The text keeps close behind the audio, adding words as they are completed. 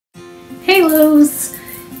Hellos,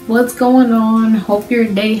 what's going on? Hope your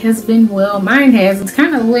day has been well. Mine has. It's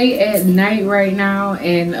kind of late at night right now,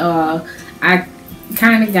 and I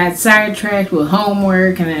kind of got sidetracked with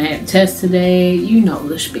homework, and I had tests today. You know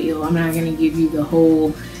the spiel. I'm not gonna give you the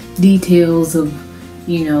whole details of,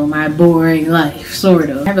 you know, my boring life, sort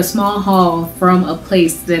of. I have a small haul from a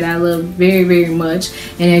place that I love very, very much,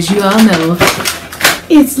 and as you all know,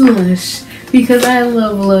 it's Lush, because I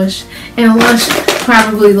love Lush, and Lush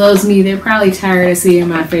probably loves me. They're probably tired of seeing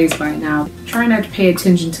my face by now. Try not to pay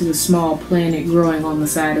attention to the small planet growing on the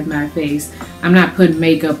side of my face. I'm not putting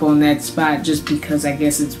makeup on that spot just because I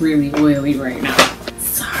guess it's really oily right now.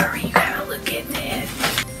 Sorry, you gotta look at that.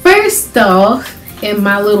 First off, in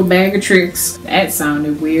my little bag of tricks, that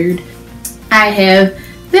sounded weird, I have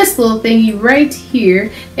this little thingy right here,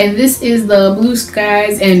 and this is the Blue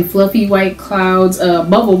Skies and Fluffy White Clouds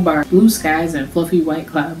bubble bar. Blue skies and fluffy white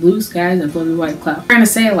cloud. Blue skies and fluffy white cloud. I'm trying to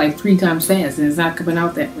say it like 3 times fast, and it's not coming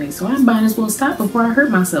out that way, so I might as well stop before I hurt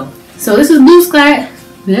myself. So this is Blue Sky,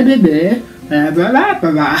 the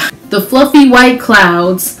Fluffy White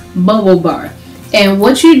Clouds bubble bar. And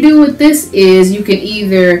what you do with this is you can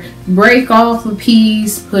either break off a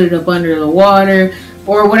piece, put it up under the water,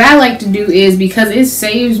 or what I like to do is, because it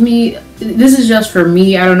saves me, this is just for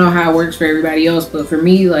me, I don't know how it works for everybody else, but for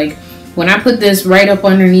me, like, when I put this right up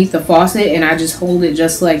underneath the faucet and I just hold it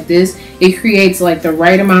just like this, it creates like the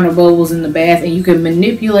right amount of bubbles in the bath, and you can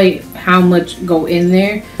manipulate how much go in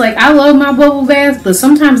there. Like, I love my bubble baths, but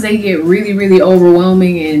sometimes they get really, really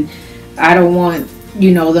overwhelming, and I don't want,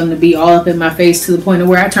 you know, them to be all up in my face to the point of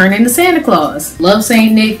where I turn into Santa Claus. Love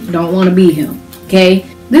Saint Nick, don't want to be him, okay?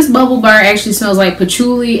 This bubble bar actually smells like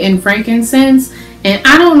patchouli and frankincense, and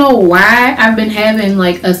I don't know why I've been having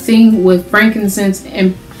like a thing with frankincense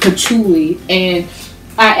and patchouli, and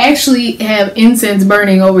I actually have incense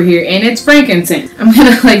burning over here, and it's frankincense. I'm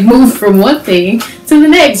gonna like move from one thing to the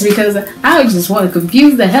next because I just want to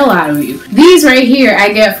confuse the hell out of you. These right here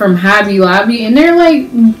I get from Hobby Lobby, and they're like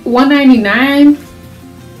 $1.99.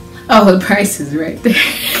 Oh, the price is right there.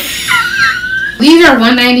 These are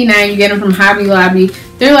 $1.99. You get them from Hobby Lobby.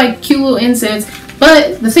 They're like cute little incense.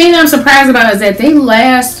 But the thing I'm surprised about is that they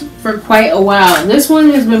last for quite a while. This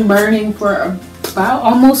one has been burning for about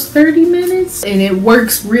almost 30 minutes. And it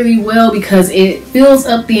works really well because it fills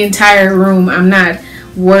up the entire room. I'm not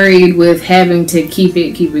worried with having to keep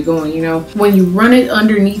it going, you know. When you run it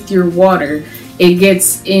underneath your water, it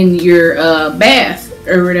gets in your bath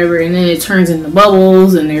or whatever, and then it turns into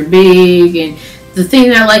bubbles, and they're big. And the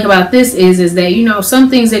thing I like about this is that, you know, some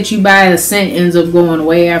things that you buy, the scent ends up going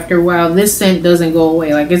away after a while. This scent doesn't go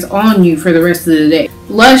away. Like, it's on you for the rest of the day.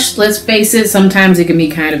 Lush, let's face it, sometimes it can be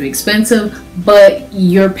kind of expensive, but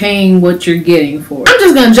you're paying what you're getting for it. I'm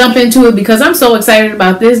just gonna jump into it because I'm so excited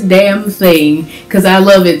about this damn thing because I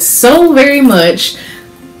love it so very much.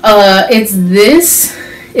 It's this.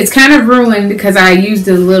 It's kind of ruined because I used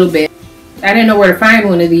it a little bit. I didn't know where to find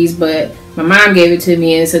one of these, but my mom gave it to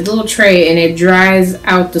me, and it's a little tray, and it dries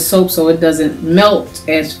out the soap so it doesn't melt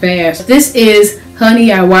as fast. This is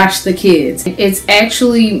Honey, I Wash the Kids. It's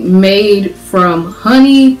actually made from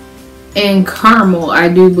honey and caramel, I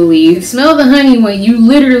do believe. You smell the honey when you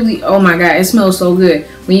literally, oh my god, it smells so good.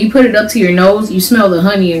 When you put it up to your nose, you smell the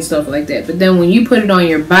honey and stuff like that. But then when you put it on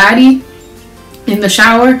your body in the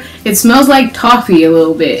shower, it smells like toffee a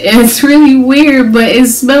little bit, and it's really weird, but it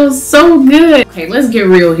smells so good. Okay, let's get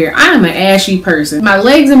real here. I am an ashy person. My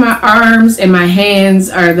legs and my arms and my hands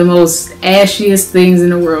are the most ashiest things in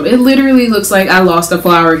the world. It literally looks like I lost a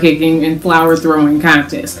flower kicking and flower throwing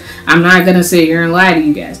contest. I'm not gonna sit here and lie to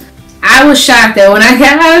you guys. I was shocked that when I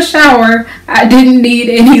got out of the shower, I didn't need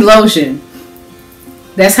any lotion.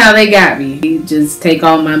 That's how they got me. Just take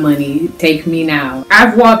all my money. Take me now.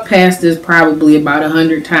 I've walked past this probably about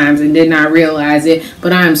 100 times and did not realize it,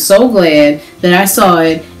 but I am so glad that I saw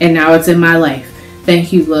it and now it's in my life.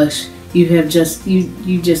 Thank you, Lush. You have just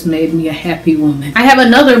you just made me a happy woman. I have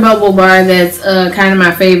another bubble bar that's kind of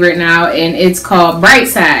my favorite now, and it's called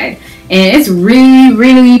Brightside. And it's really,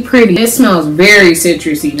 really pretty. It smells very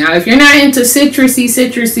citrusy. Now, if you're not into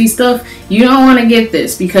citrusy stuff, you don't want to get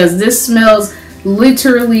this because this smells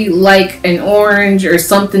literally like an orange or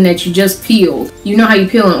something that you just peeled. You know how you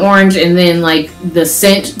peel an orange and then like the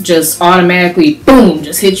scent just automatically boom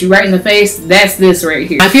just hits you right in the face? That's this right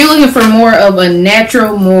here. If you're looking for more of a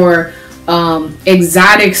natural, more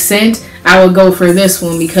exotic scent, I would go for this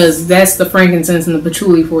one because that's the frankincense and the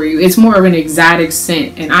patchouli for you. It's more of an exotic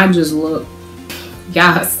scent, and I just look,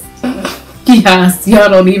 yes, yes, y'all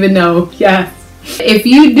don't even know, yes. If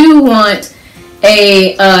you do want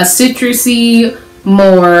a citrusy,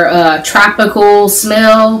 more tropical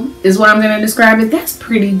smell is what I'm going to describe it. That's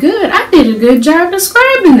pretty good. I did a good job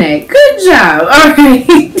describing that. Good job. All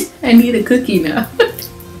right. I need a cookie now.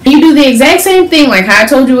 You do the exact same thing like how I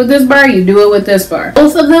told you with this bar, you do it with this bar.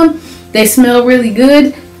 Both of them, they smell really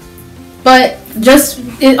good, but just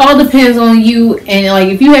it all depends on you. And like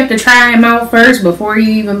if you have to try them out first before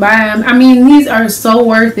you even buy them, I mean, these are so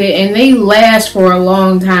worth it and they last for a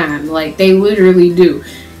long time. Like they literally do.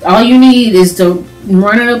 All you need is to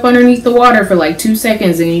run it up underneath the water for like 2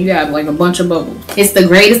 seconds and you got like a bunch of bubbles. It's the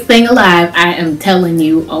greatest thing alive, I am telling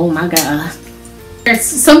you. Oh my god. There's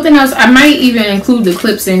something else. I might even include the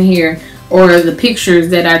clips in here or the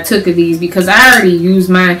pictures that I took of these because I already used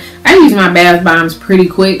mine. I use my bath bombs pretty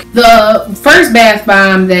quick. The first bath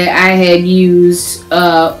bomb that I had used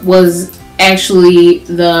was actually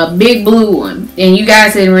the big blue one, and you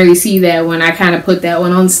guys didn't really see that one. I kind of put that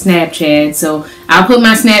one on Snapchat, so I'll put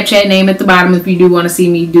my Snapchat name at the bottom if you do want to see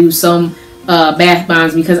me do some bath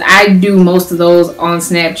bombs, because I do most of those on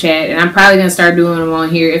Snapchat, and I'm probably gonna start doing them on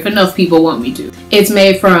here if enough people want me to. It's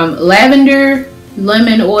made from lavender,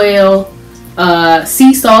 lemon oil,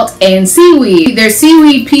 sea salt, and seaweed. There's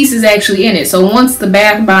seaweed pieces actually in it, so once the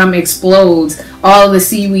bath bomb explodes, all the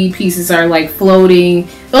seaweed pieces are like floating.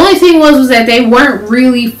 The only thing was that they weren't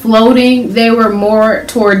really floating. They were more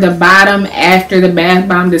toward the bottom after the bath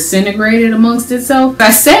bomb disintegrated amongst itself. I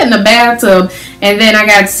sat in the bathtub and then I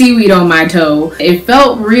got seaweed on my toe. It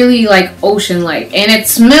felt really like ocean-like, and it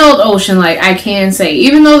smelled ocean-like, I can say.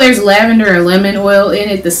 Even though there's lavender and lemon oil in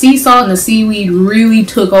it, the sea salt and the seaweed really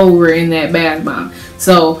took over in that bath bomb.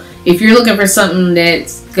 So if you're looking for something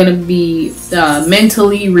that's gonna be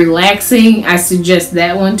mentally relaxing, I suggest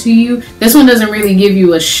that one to you. This one doesn't really give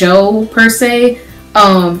you a show per se.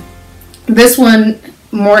 This one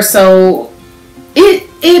more so,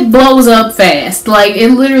 it blows up fast. Like it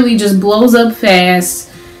literally just blows up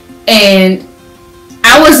fast, and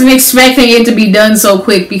I wasn't expecting it to be done so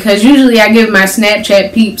quick, because usually I give my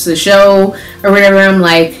Snapchat peeps a show or whatever. I'm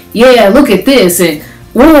like, yeah, look at this, and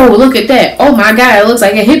whoa, look at that. Oh my god, it looks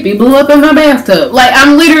like a hippie blew up in my bathtub. Like,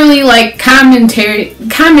 I'm literally like commentating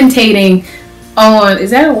on,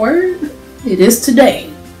 is that a word? It is today.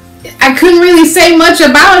 I couldn't really say much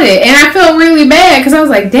about it, and I felt really bad because I was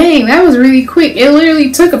like, dang, that was really quick. It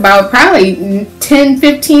literally took about probably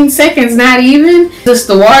 10-15 seconds, not even. Just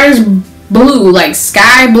the water's blue, like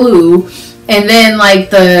sky blue, and then like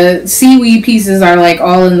the seaweed pieces are like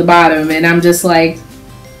all in the bottom, and I'm just like,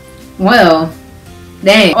 well,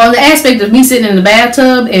 dang. On the aspect of me sitting in the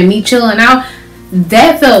bathtub and me chilling out,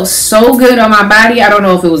 that felt so good on my body. I don't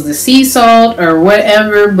know if it was the sea salt or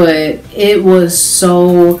whatever, but it was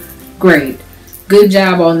so great. Good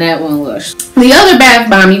job on that one, Lush. The other bath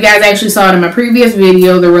bomb, you guys actually saw it in my previous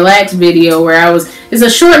video, the relax video, where it's a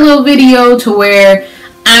short little video to where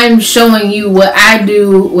I'm showing you what I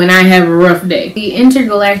do when I have a rough day. The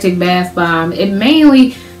Intergalactic bath bomb, it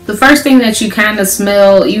mainly, the first thing that you kind of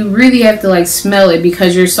smell, you really have to like smell it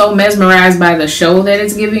because you're so mesmerized by the show that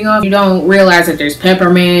it's giving off. You don't realize that there's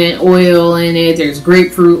peppermint oil in it, there's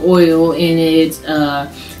grapefruit oil in it,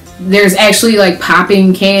 there's actually like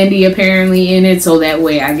popping candy apparently in it, so that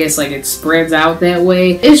way I guess like it spreads out that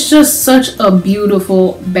way. It's just such a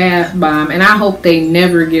beautiful bath bomb, and I hope they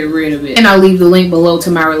never get rid of it. And I'll leave the link below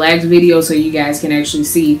to my relax video so you guys can actually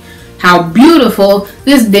see how beautiful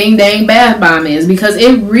this ding dang bath bomb is, because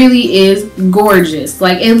it really is gorgeous.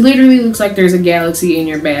 Like it literally looks like there's a galaxy in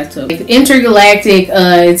your bathtub. Like, Intergalactic,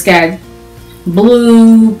 it's got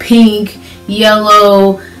blue, pink,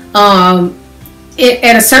 yellow,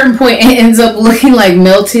 at a certain point it ends up looking like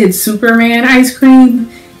melted Superman ice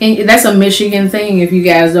cream, and that's a Michigan thing. If you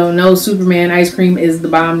guys don't know, Superman ice cream is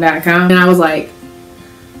thebomb.com, and I was like,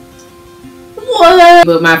 what?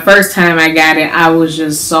 But my first time I got it, I was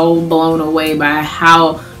just so blown away by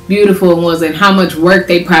how beautiful it was and how much work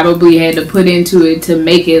they probably had to put into it to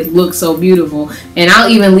make it look so beautiful. And I'll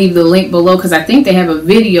even leave the link below because I think they have a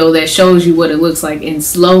video that shows you what it looks like in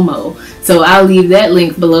slow-mo, so I'll leave that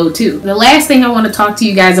link below too. The last thing I want to talk to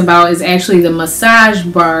you guys about is actually the massage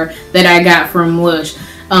bar that I got from Lush,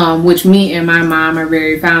 which me and my mom are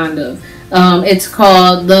very fond of. It's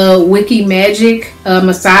called the Wiccy Magic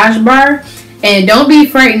massage bar. And don't be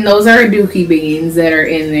frightened, those are dookie beans that are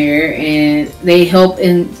in there, and they help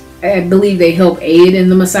in, I believe they help aid in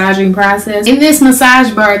the massaging process. In this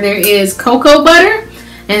massage bar there is cocoa butter,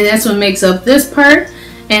 and that's what makes up this part.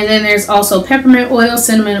 And then there's also peppermint oil,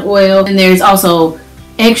 cinnamon oil, and there's also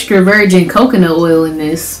extra virgin coconut oil in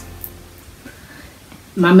this.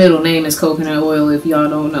 My middle name is Coconut Oil, if y'all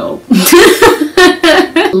don't know.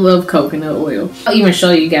 Love coconut oil. I'll even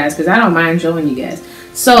show you guys because I don't mind showing you guys.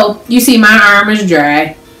 So you see my arm is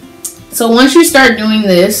dry. So once you start doing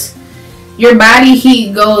this, your body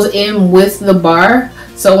heat goes in with the bar.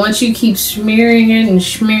 So once you keep smearing it and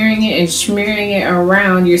smearing it and smearing it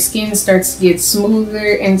around, your skin starts to get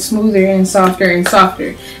smoother and smoother and softer and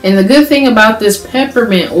softer. And the good thing about this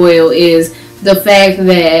peppermint oil is the fact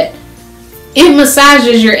that it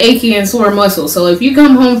massages your achy and sore muscles. So if you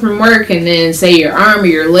come home from work and then say your arm or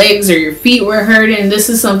your legs or your feet were hurting, this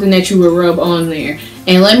is something that you would rub on there.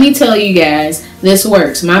 And let me tell you guys, this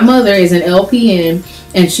works. My mother is an LPN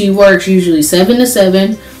and she works usually 7 to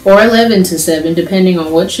 7 or 11 to 7 depending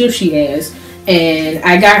on what shift she has. And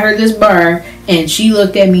I got her this bar and she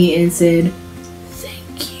looked at me and said,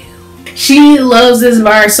 thank you. She loves this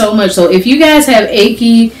bar so much. So if you guys have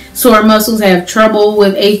achy sore muscles, have trouble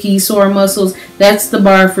with achy sore muscles, that's the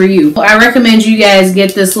bar for you. I recommend you guys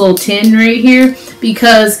get this little tin right here,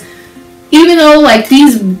 because even though like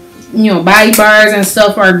these, you know, body bars and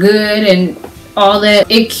stuff are good and all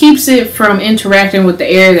that, it keeps it from interacting with the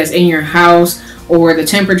air that's in your house, or the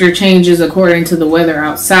temperature changes according to the weather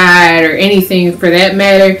outside or anything for that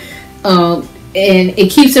matter, and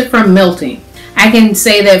it keeps it from melting. I can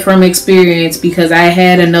say that from experience because I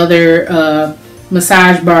had another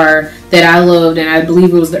massage bar that I loved, and I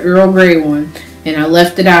believe it was the Earl Grey one, and I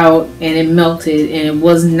left it out and it melted, and it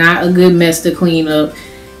was not a good mess to clean up.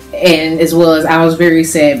 And as well as I was very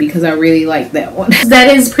sad because I really liked that one.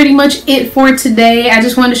 That is pretty much it for today. I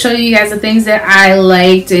just wanted to show you guys the things that I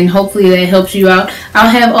liked, and hopefully that helps you out. I'll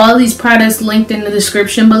have all these products linked in the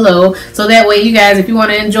description below, so that way you guys, if you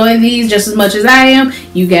want to enjoy these just as much as I am,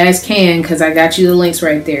 you guys can, because I got you the links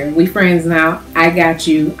right there. We friends now. I got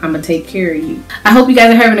you. I'm gonna take care of you. I hope you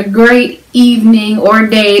guys are having a great evening or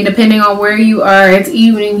day depending on where you are. It's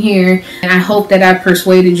evening here, and I hope that I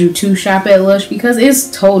persuaded you to shop at Lush, because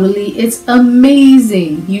it's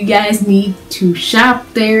amazing. You guys need to shop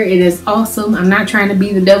there. It is awesome. I'm not trying to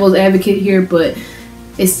be the devil's advocate here, but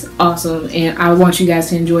it's awesome, and I want you guys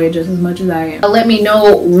to enjoy it just as much as I am. Let me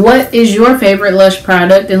know what is your favorite Lush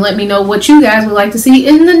product, and let me know what you guys would like to see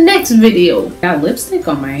in the next video. Got lipstick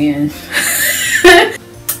on my hand.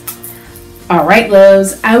 Alright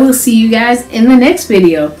loves, I will see you guys in the next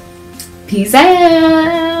video. Peace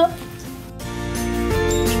out.